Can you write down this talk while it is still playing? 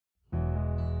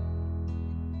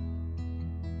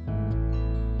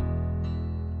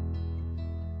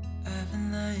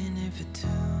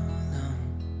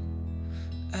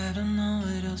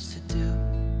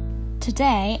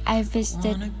Today, I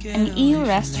visited an eel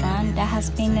restaurant that has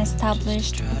been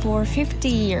established for 50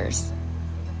 years.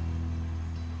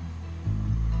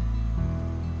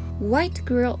 White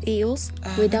grilled eels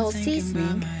without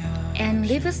seasoning and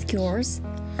liver skewers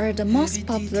are the most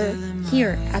popular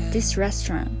here at this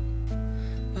restaurant.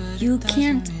 You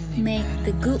can't make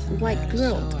the good white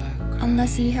grilled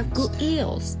unless you have good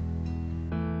eels.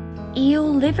 Eel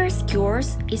liver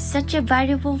skewers is such a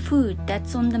valuable food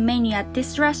that's on the menu at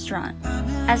this restaurant,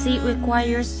 as it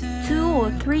requires 2 or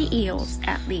 3 eels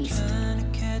at least.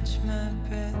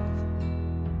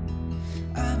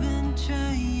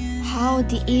 How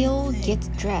the eel gets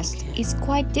dressed is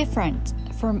quite different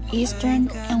from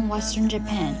Eastern and Western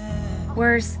Japan,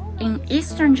 whereas in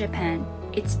Eastern Japan,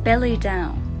 it's belly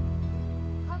down.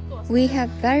 We have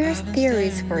various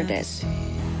theories for this.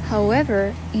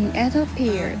 However, in Edo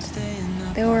period,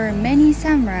 there were many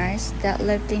samurais that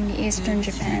lived in Eastern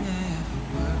Japan.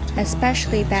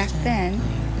 Especially back then,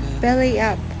 belly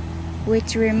up,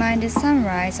 which reminded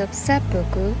samurais of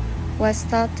seppuku, was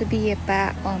thought to be a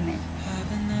bad omen.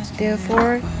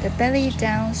 Therefore, the belly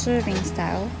down serving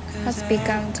style has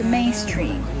become the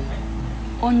mainstream.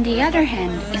 On the other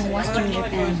hand, in Western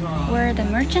Japan, where the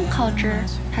merchant culture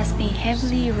has been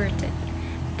heavily rooted,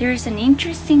 there is an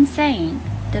interesting saying: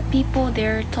 the people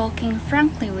there talking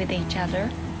frankly with each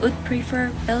other would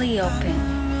prefer belly open.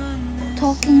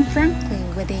 Talking frankly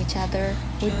with each other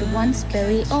with one's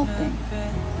belly open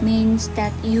means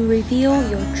that you reveal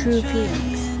your true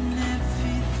feelings.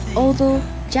 Although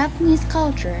Japanese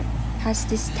culture has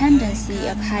this tendency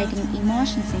of hiding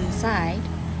emotions inside,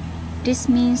 this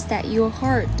means that your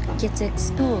heart gets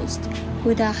exposed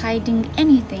without hiding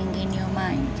anything in your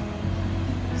mind.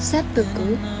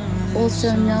 Seppuku,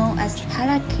 also known as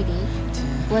harakiri,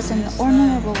 was an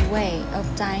honorable way of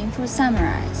dying for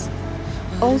samurais.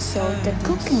 Also, the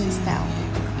cooking style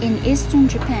in Eastern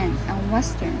Japan and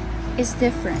Western is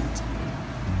different.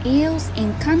 Eels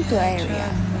in Kanto area,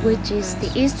 which is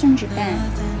the Eastern Japan,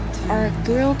 are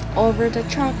grilled over the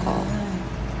charcoal,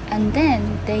 and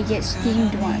then they get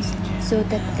steamed once so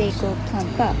that they go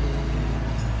plump up.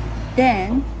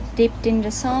 Then dipped in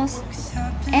the sauce,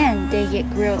 and they get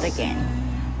grilled again.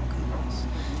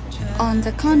 On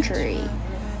the contrary,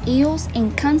 eels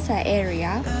in Kansai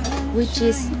area, which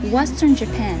is Western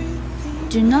Japan,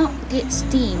 do not get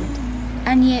steamed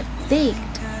and yet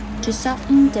baked to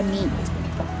soften the meat.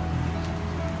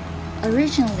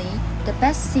 Originally, the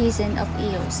best season of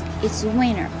eels is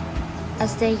winter,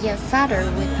 as they get fatter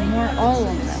with more oil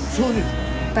on them.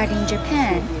 But in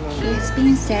Japan, it has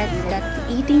been said that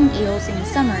eating eels in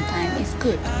summertime is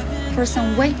good for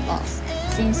some weight loss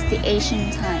since the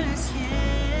ancient times.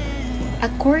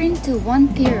 According to one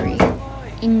theory,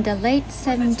 in the late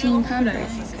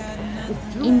 1700s,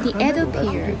 in the Edo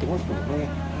period,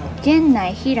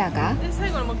 Gennai Hiraga,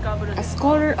 a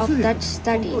scholar of Dutch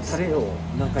studies,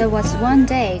 that was one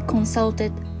day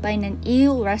consulted by an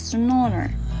eel restaurant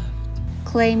owner,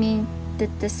 claiming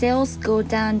that the sales go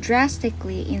down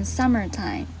drastically in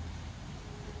summertime.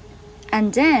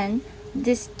 And then,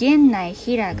 this Gennai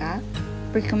Hiraga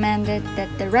recommended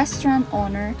that the restaurant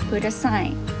owner put a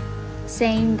sign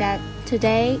saying that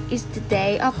today is the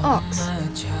day of ox.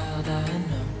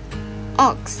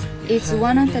 Ox is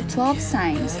one of the 12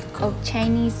 signs of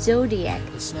Chinese zodiac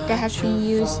that has been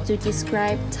used to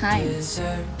describe time,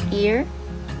 year,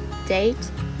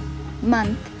 date,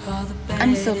 month,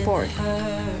 and so forth.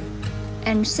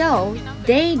 And so,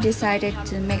 they decided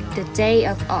to make the day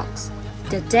of ox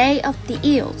the day of the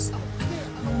eels.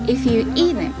 If you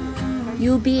eat them,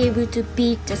 you'll be able to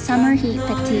beat the summer heat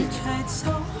fatigue.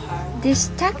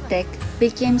 This tactic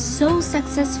became so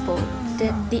successful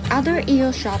that the other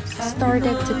eel shops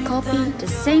started to copy the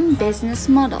same business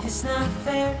model.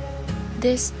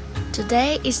 This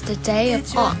 "today is the day of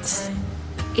ox"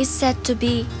 is said to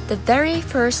be the very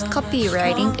first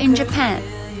copywriting in Japan.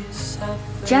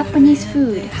 Japanese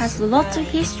food has lots of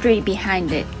history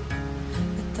behind it.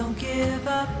 Don't give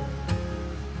up.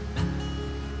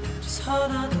 Just hold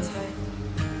on tight.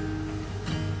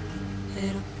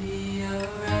 It'll be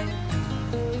alright.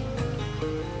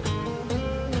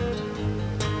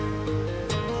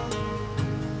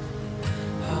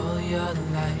 All your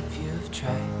life you've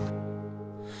tried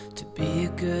to be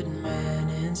a good man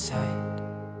inside.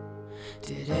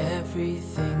 Did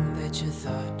everything that you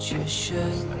thought you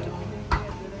should.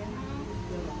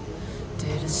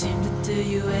 Didn't seem to do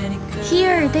you any good.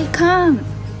 Here they come!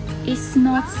 It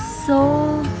smells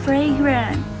so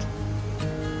fragrant.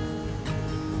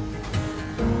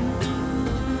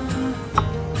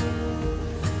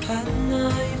 I know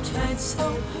you've tried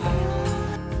so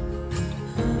hard.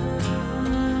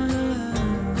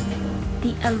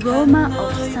 aroma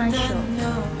of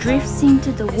sansho drifts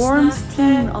into the warm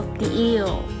steam of the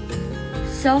eel.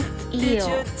 Soft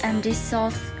eel and this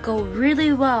sauce go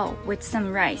really well with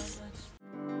some rice.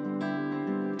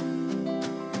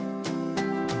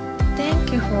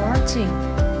 Thank you for watching.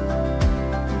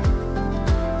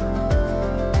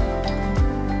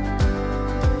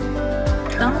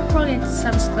 Don't forget to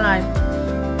subscribe.